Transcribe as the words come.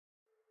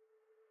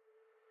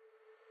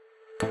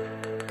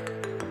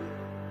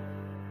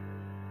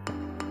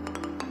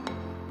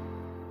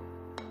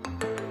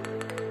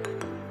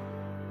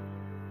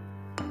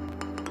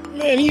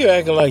Man, you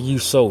acting like you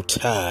so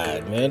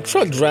tired, man.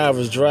 Truck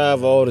drivers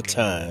drive all the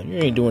time. You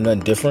ain't doing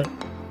nothing different.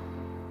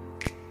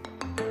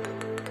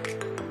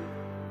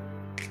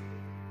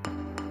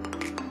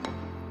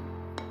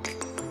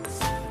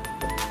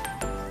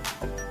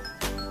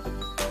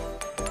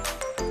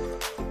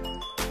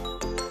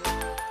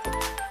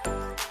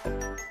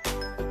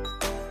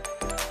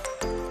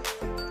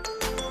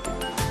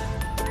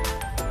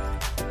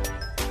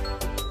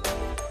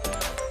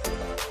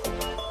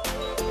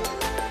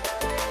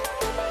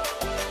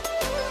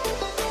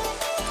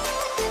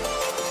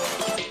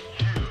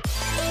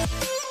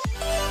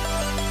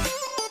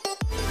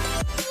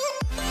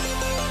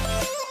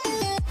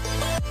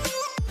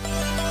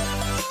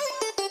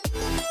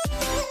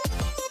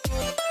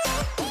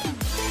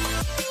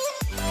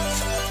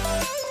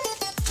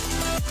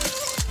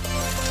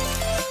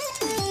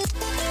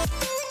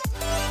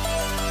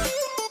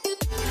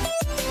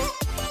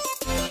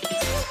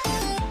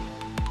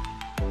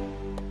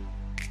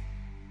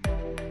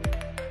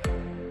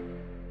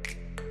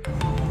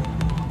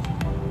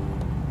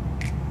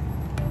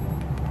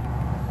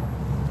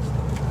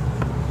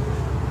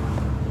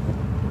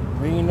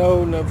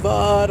 Reno,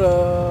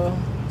 Nevada.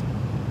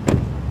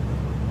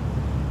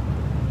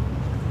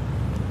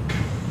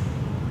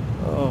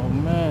 Oh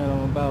man,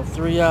 I'm about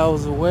 3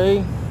 hours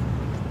away.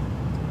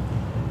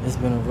 It's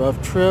been a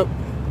rough trip.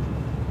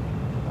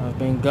 I've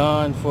been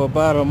gone for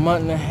about a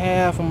month and a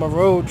half on my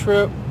road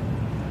trip.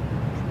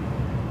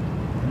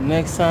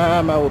 Next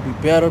time I will be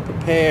better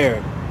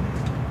prepared.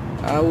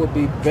 I will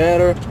be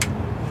better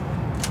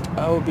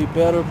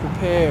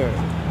prepared.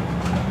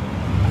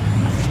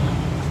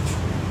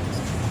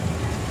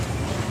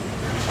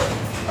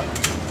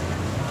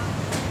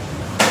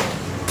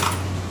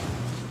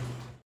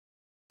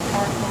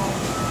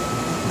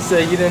 You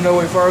said you didn't know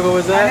where Fargo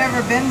is at? I've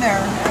never been there,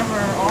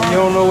 ever. Or You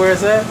don't know where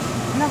it's at?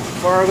 No.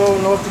 Fargo,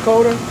 North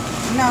Dakota?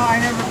 No, I've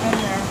never been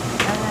there,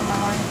 ever in my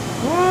life.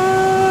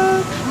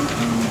 What?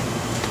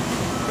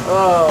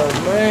 Oh,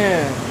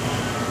 man.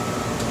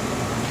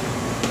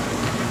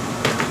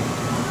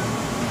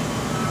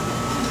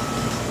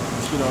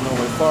 You don't know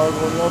where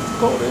Fargo, North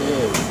Dakota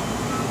is.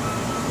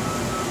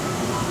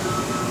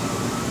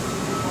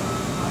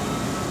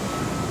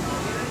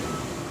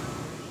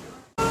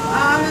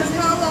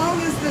 How long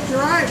is the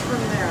drive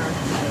from there?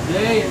 A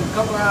day and a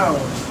couple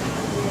hours.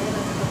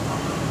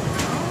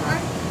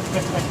 Alright.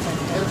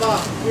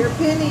 You're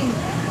pinning.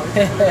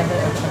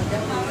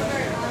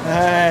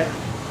 Alright.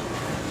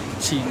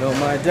 Cheating on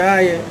my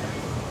diet.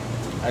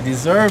 I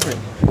deserve it.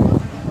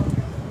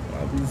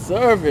 I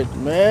deserve it,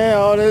 man.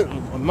 All this,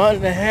 a month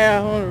and a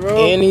half on the road.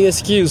 Any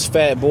excuse,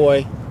 fat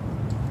boy.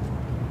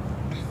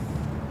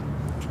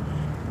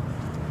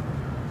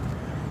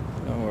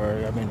 Don't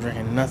worry, I've been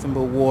drinking nothing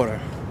but water.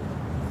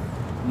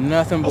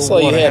 Nothing but water. I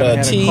saw you had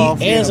a tea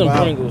and some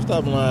Pringles.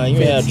 Stop lying.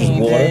 You had just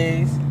water.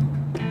 Days.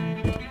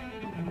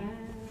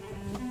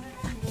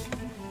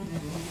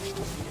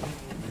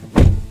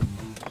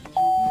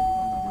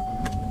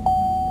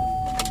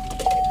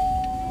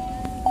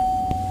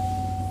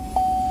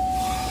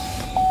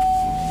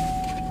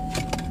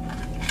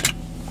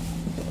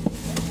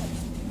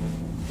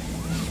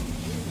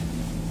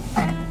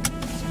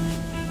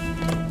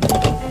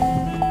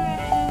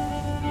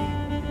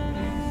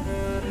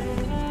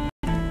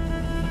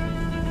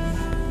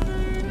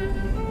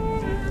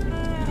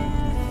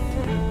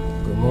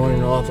 Good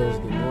morning, authors.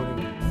 Good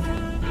morning.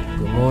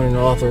 Good morning,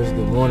 authors.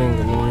 Good morning,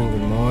 good morning,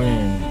 good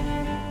morning.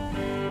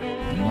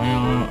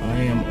 Now I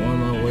am on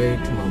my way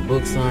to my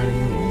book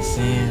signing in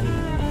San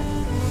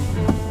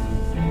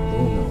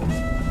Bruno.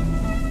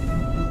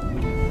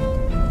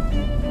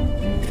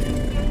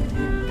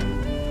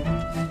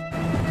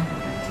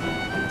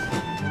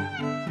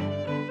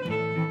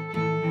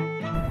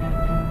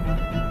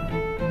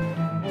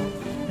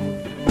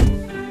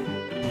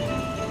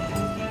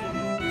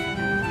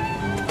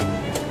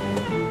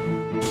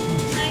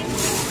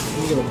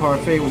 Get a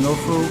parfait with no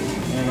fruit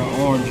and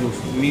an orange juice,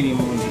 medium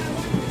orange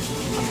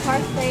juice. A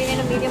parfait and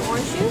a medium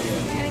orange juice.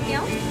 Anything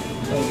else?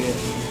 Okay.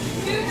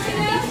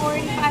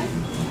 $4.85.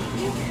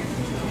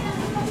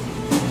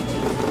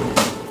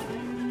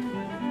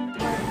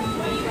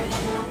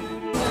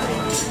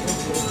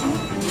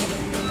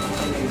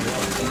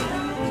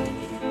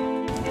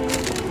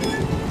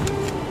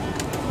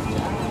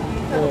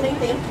 Thank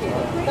you.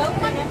 Go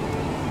on in.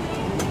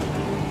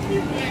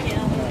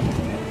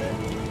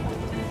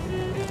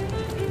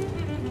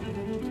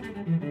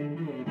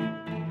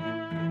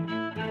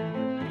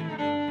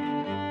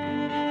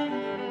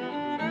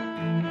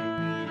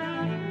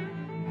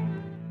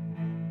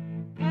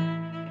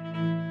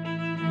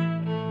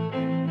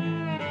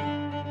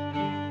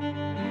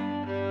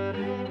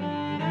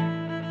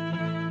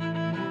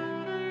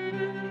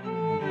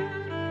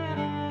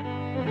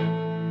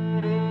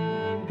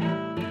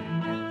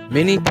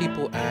 Many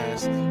people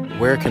ask,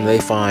 where can they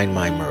find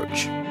my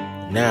merch?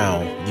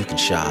 Now you can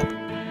shop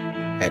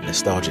at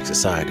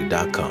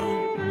nostalgicsociety.com.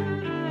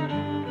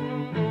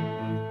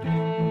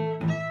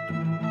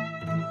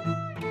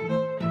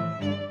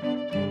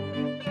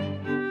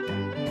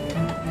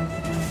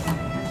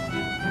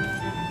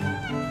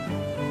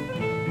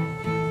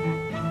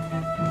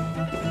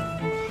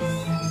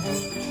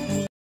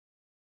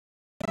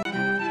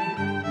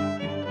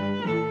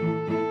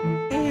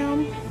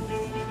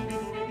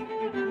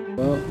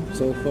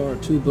 So far,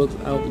 2 books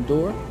out the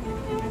door.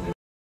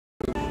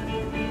 3.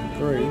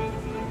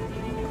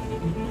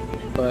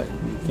 But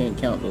you can't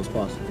count those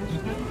possibles.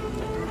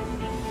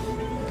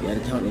 You gotta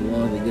count the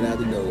ones that get out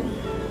the door.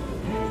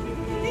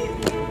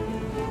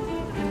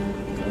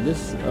 Now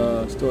this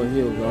store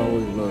here is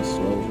always a little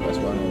slow. That's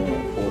why I don't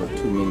want to order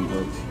too many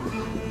books.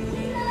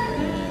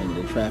 And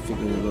the traffic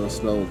is a little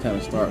slow. It kind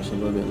of starts a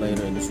little bit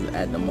later. And this is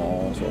at the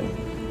mall, so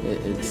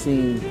it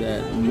seems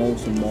that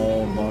most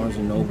mall Barnes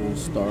and Noble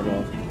start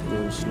off a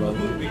little slow.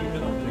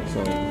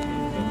 So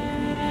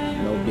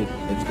no big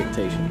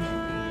expectations.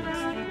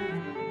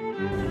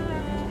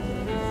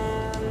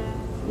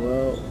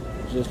 Well,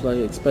 just like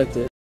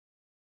expected.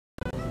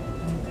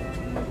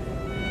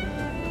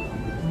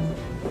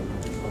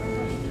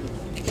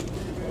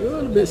 A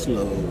little bit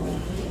slow.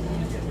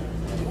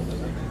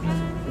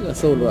 I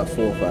sold about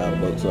 4 or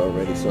 5 books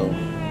already, so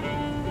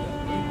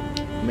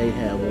may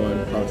have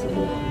one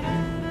possible.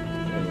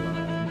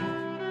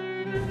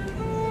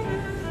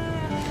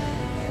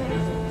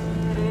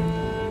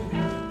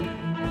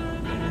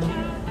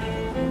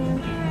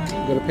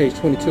 Go to page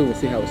 22 and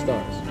see how it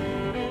starts.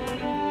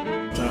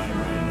 Time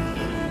right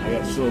now. I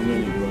got so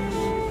many books,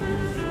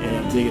 and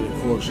I'm taking a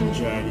course in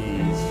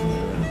Chinese.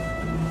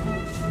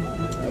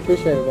 I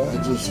appreciate it, I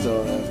bro. just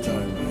don't have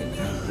time right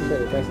now.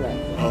 Appreciate it. Thanks a lot.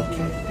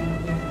 Okay.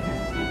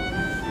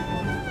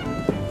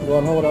 You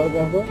want to hold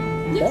autograph book?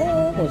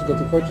 Yeah. Once you go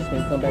to purchase, when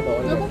you come back, I'll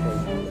autograph for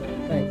you.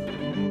 Thanks.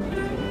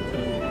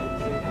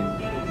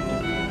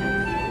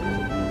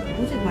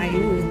 Which is why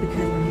you is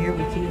because we're here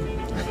with you.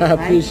 I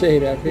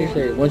appreciate it. I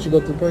appreciate it. Once you go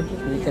to purchase,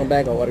 when you come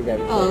back, I'll autograph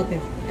it. Oh, okay.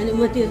 And then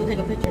what do is we'll take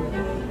a picture of it.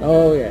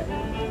 Oh, yeah.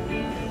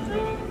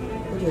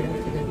 We'll do it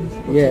after this.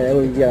 Yeah, that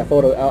way you got a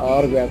photo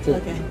autograph too.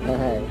 Okay.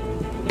 Alright.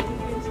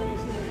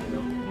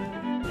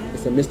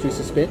 It's a mystery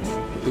suspense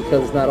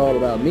because it's not all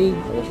about me. I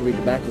want you to read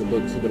the back of the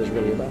book to see what it's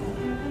really about.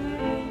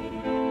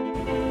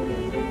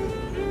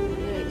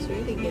 Looks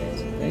really good.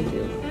 Thank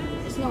you.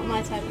 It's not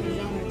my type of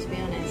genre, to be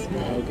honest.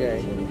 But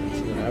Okay.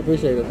 I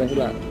appreciate it. Thanks a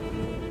lot.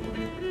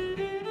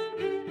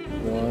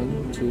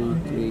 1, 2,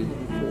 3,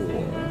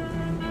 4,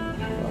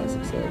 5,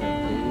 6, 7, 8,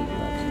 9,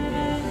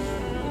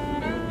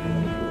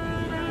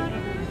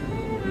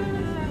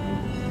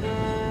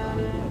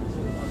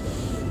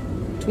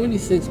 10.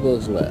 26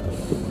 books left.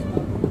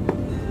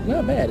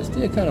 Not bad. It's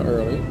still kind of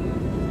early.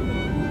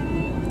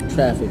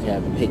 Traffic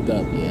haven't picked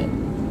up yet.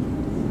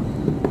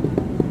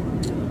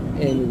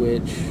 In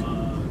which,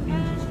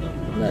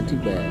 not too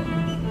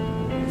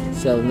bad.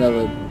 Sell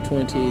another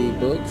 20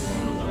 books.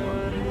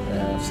 I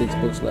have 6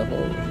 books left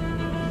over.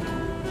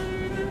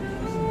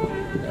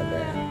 Not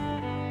bad.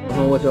 You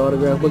want to watch your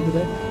autograph book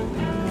today?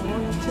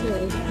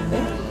 Today.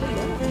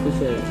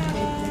 Appreciate it.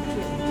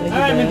 All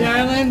right, my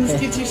darling, let's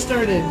get you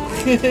started.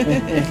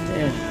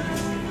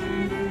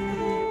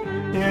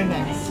 Very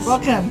nice.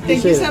 Welcome.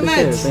 Thank you so much.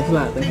 Thanks a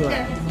lot. Thanks a lot.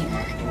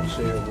 I'll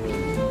say a word.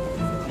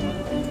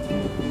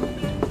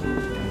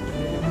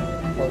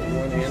 Part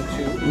 1 and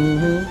 2.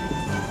 Mm-hmm.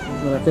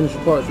 When I finish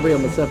part 3, I'm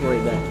going to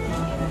separate that.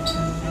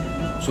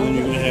 So then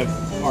you're going to have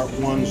part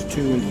 1s, 2,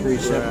 and 3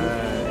 separate.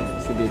 Right.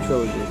 This will be a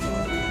trilogy.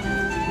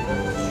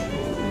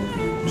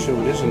 So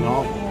it is a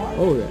novel.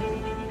 Oh, yeah.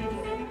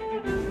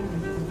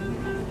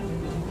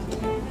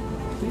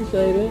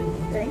 Appreciate it.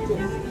 Thank you.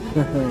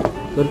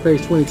 Go to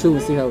page 22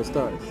 and see how it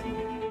starts.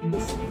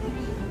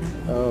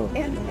 Oh.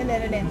 And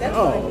then it ends. That's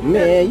Oh, fine.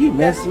 man, you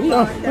messed me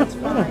up. That's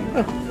fine.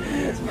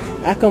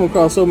 I come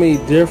across so many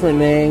different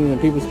names and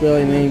people spell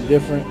their names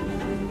different.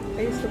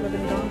 I used to live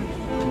in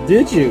Ghana.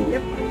 Did you?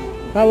 Yep.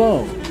 How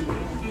long?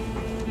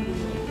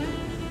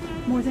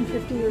 More than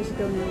 50 years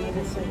ago now, I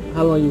would say.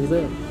 How long you was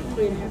there?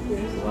 3.5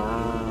 years.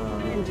 Wow.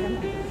 In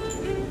Tamil.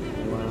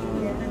 Wow.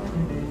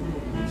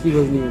 Yeah. She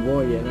wasn't even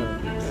born yet, huh?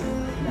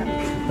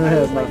 No.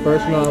 That's my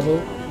first novel.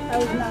 I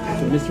was It's a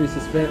 9. mystery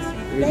suspense.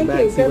 Read Thank the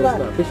back, you. see Good what it's luck.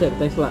 about. Appreciate it.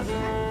 Thanks a lot.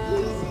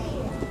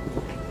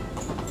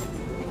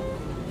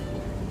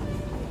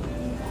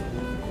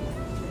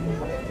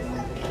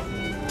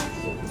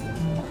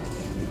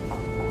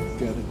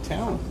 Got a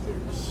talent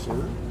there, sir.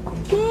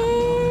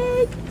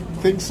 What?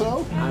 Think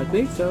so? I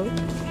think so. You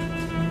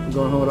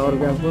going home with an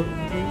autograph book?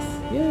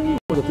 Yeah, you want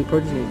to go through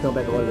purchasing and come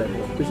back and autograph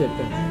book. Appreciate it.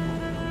 Thanks.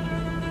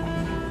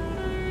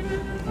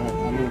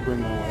 I'm going to bring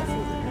my wife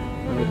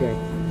over here. Okay.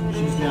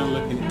 She's down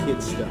looking at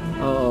kids stuff.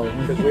 Oh,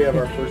 Because we have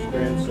our first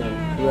grandson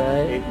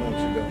right. 8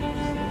 months ago.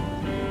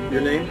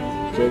 Your name?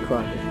 Jay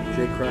Crockett.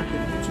 Jay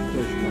Crockett. It's a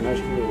pleasure. Nice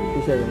to meet you.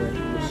 Appreciate it, man.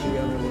 We'll see you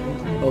on the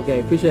road. Okay,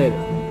 appreciate it.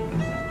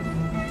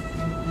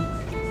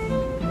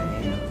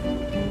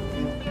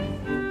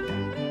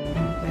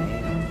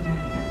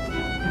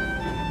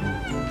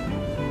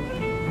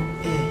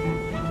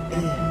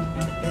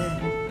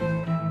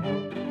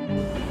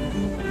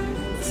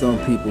 Some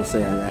people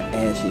say I got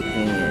ashy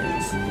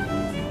hands.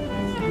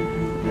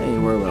 I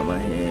ain't worried about my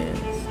hands.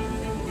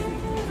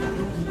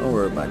 Don't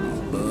worry about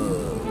these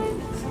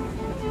bugs.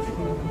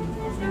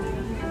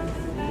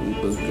 These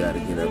bugs gotta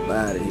get up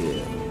out of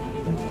here.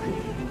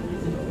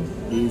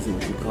 These are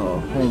what you call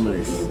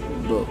homeless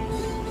books.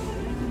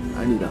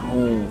 I need a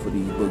home for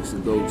these books to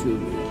go to.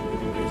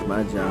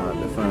 my job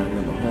to find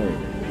them a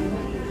home.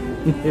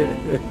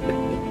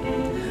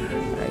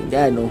 I ain't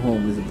got no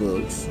homeless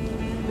books.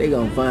 They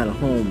gonna find a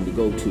home to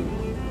go to.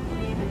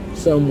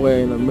 Somewhere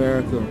in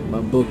America,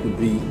 my book would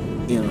be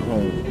in a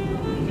home.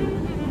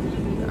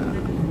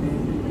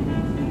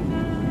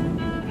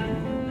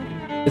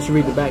 Let's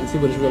read the back and see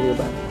what it's really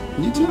about.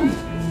 You tell me.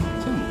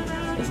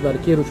 It's about a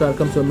kid who tried to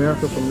come to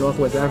America from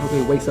Northwest Africa.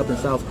 He wakes up in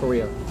South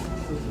Korea.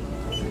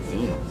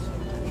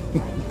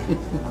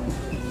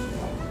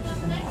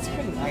 That's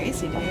pretty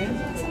crazy, dude.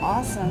 That's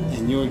awesome.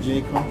 And you're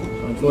Jay Crawford?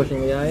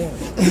 Unfortunately, I am.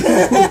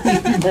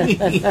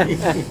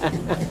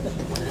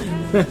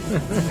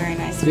 It's very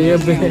nice to See you,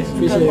 meet Ben.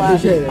 you.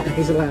 Appreciate it.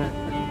 Thanks a lot.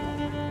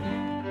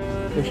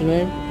 What's your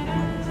name?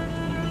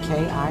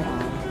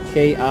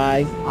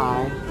 K-I-I-A-U-S-H-A.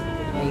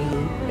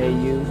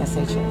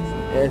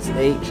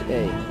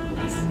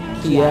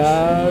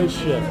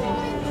 Kiasha.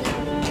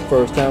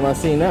 First time I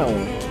seen that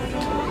one.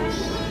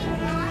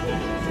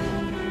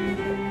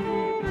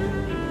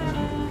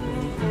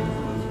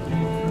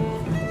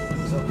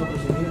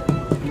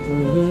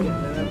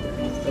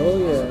 Oh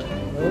yeah.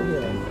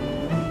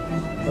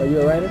 Are you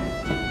a writer?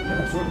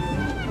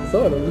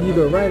 Sort of.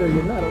 You're a writer,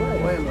 you're not a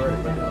writer. I am a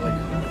writer, but not like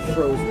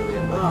prose really.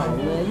 Oh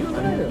man, you're a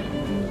writer.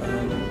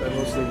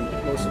 Most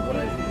of what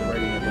the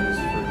writing I've done is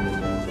for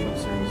film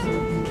series,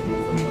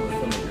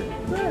 filmmaker.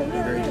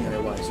 Very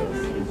DIY, so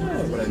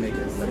what I make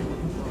is like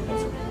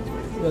also.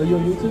 Are you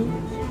on YouTube?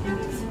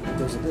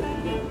 There's a bit.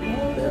 They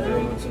have their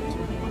own website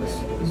too. This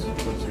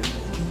website.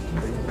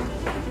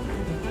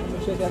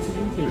 Check out your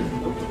YouTube.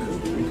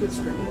 We could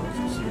scramble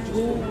options.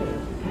 Yeah.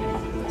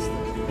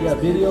 You got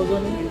videos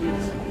on it?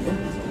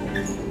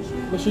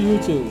 What's your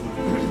YouTube?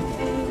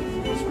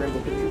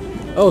 Scramble pictures.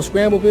 Oh,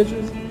 Scramble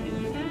Pictures?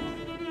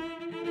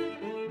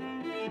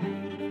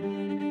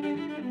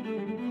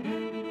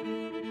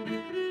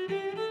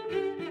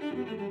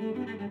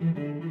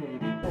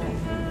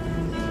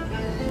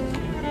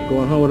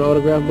 Going home with an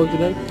autograph book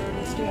today?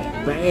 Let's do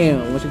it.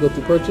 Bam! Once you go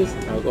through purchase,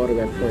 I'll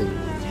autograph for you.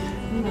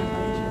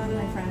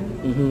 My friend.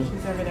 Mm-hmm.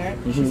 She's over there.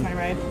 She's my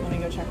ride. Let me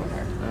go check with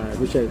her. Alright,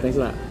 appreciate it. Thanks a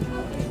lot.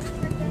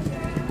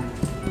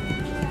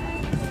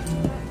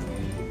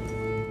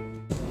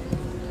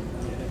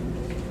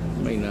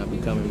 May not be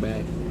coming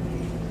back.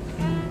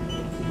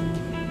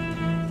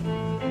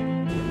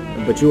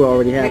 But you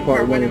already had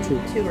part 1 and 2.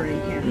 Two are in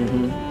here.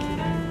 Mm-hmm.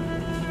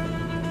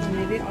 Well,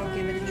 maybe I'll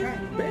give it a try.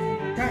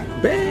 Try.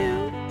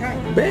 Bam! Try.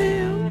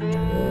 Bam!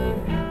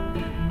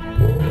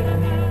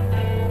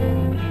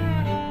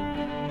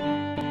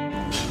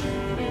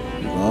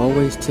 You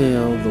always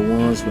tell the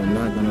ones who are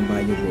not going to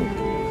buy your book.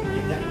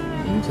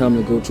 And you tell them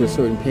to go to a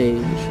certain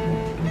page,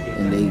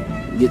 and they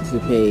get to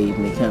the page,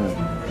 and they kind of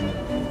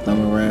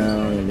thumb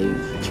around, and they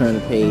turn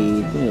the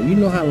page. You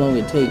know how long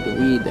it takes to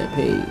read that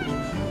page.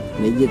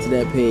 And they get to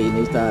that page, and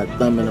they start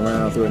thumbing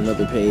around through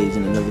another page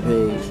and another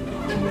page.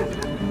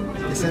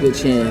 It's a good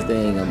chance they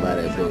ain't going to buy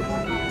that book.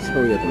 Just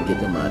hurry up and get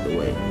them out of the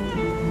way.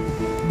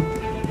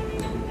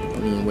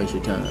 Don't even waste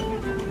your time.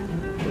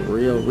 The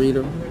real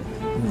reader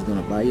who's going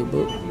to buy your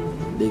book,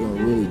 they're going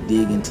to really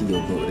dig into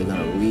your book. They're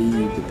going to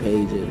read the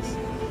pages,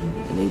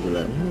 and they be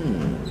like,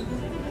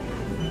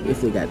 if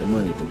they got the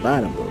money to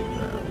buy the book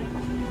now.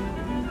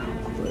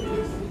 But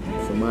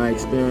from my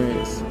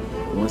experience,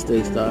 once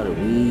they start to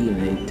read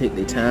and they take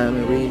their time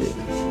and read it,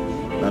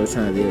 a lot of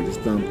times they'll just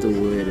thumb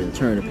through it and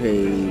turn the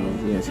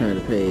page, turn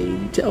the page.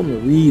 You tell them to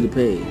read the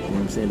page, you know what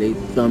I'm saying? They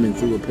thumbing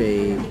through a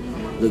page,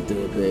 look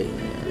through a page.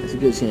 It's a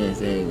good chance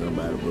they ain't gonna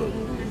buy the book.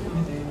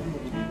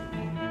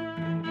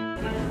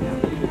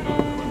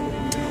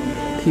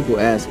 People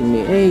asking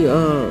me, hey,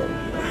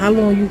 how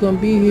long you gonna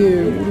be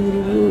here?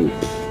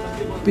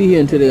 Be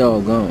here until they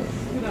all gone.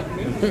 You know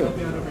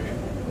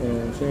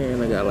what I'm saying?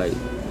 I got like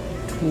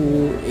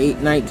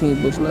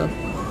 19 books left.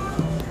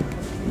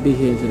 Be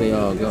here until they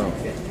all gone. I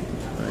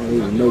ain't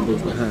leaving no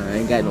books behind. I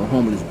ain't got no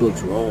homeless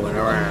books rolling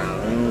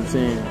around. You know what I'm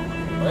saying?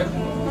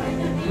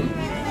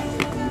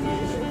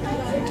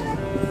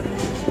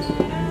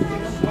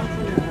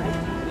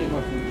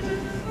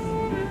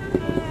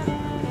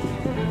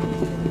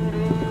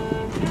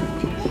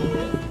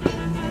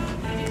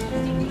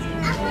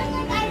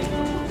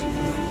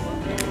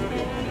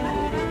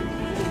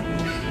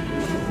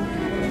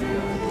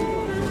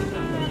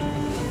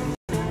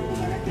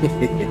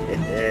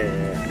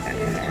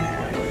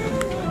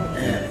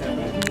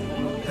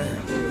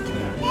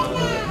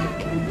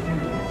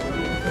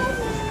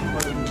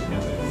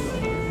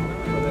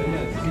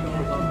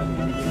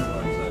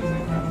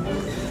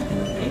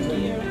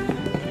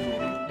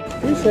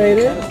 Appreciate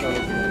it.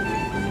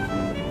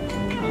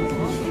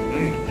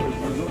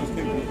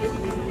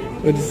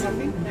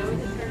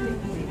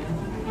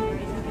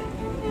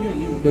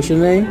 What's your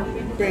name?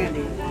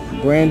 Brandy.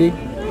 Brandy.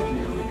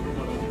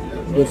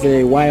 With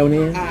a Y on the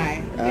end?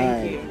 Aye.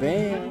 Aye.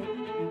 Bam.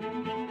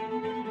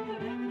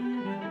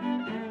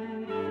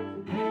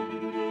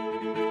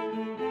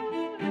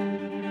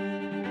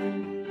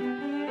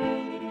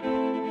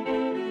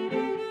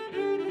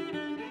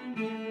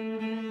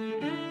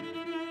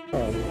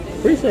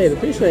 Appreciate it,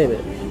 appreciate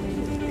it.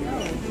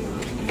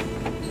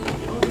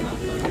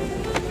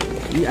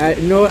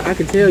 You know what? I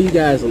can tell you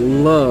guys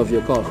love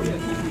your coffee.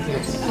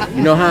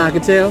 You know how I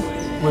can tell?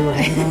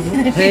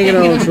 Hanging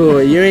on to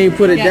it. You ain't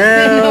put it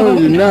down,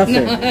 do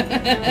nothing.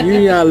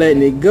 You not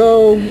letting it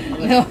go.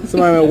 No.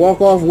 Somebody might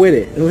walk off with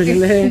it. What's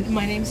your name?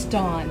 My name's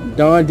Dawn.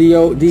 Dawn,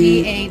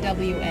 D-O-D.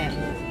 D-A-W-N.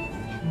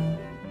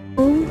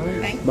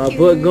 Thank My you.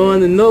 book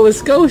going to Nova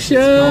Scotia.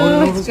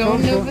 Let's go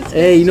Nova Scotia.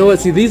 Hey, you know what?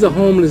 See, these are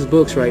homeless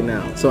books right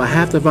now, so I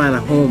have to find a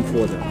home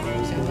for them.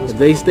 If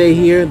they stay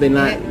here, they're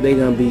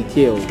gonna be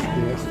killed.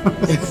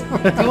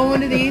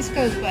 Going to the East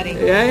Coast, buddy.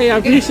 Hey, I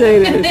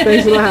appreciate it.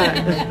 Thanks a lot.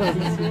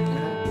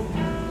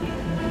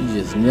 You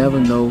just never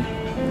know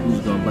who's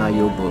gonna buy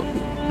your book.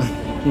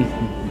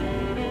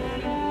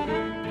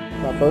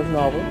 My first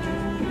novel.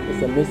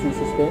 It's a mystery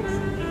suspense.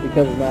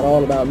 Because it's not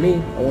all about me,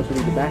 I want you to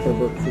read the back of the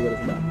book and see what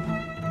it's about.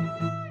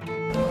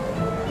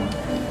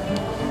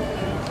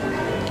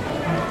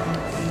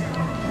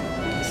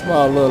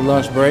 Small little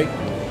lunch break.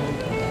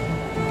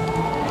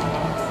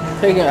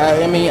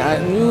 I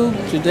knew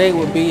today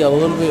would be a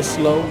little bit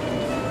slow,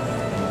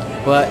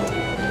 but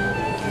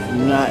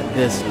not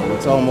this slow.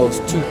 It's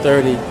almost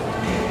 2:30,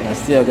 and I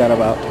still got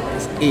about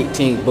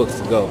 18 books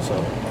to go. So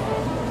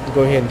I'll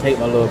go ahead and take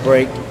my little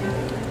break.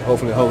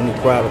 Hopefully a whole new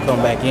crowd will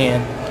come back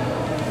in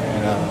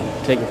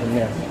and take it from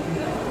there.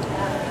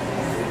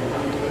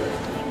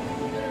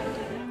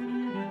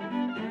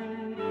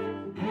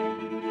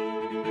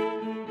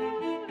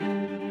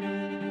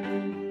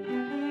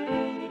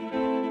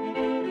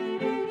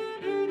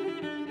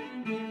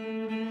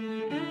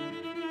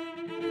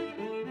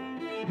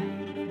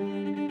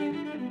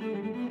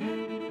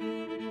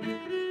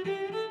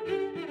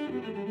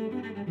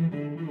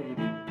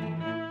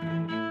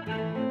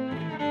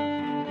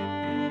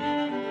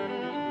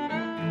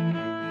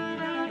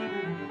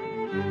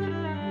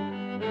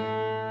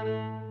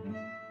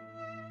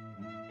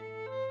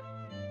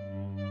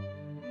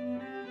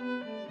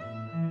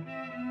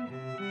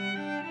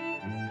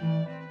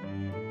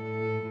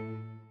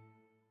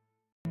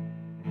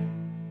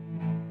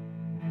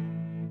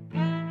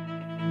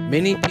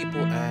 Many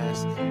people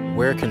ask,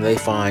 where can they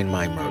find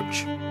my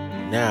merch?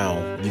 Now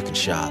you can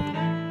shop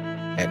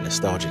at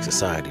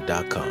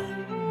nostalgicsociety.com.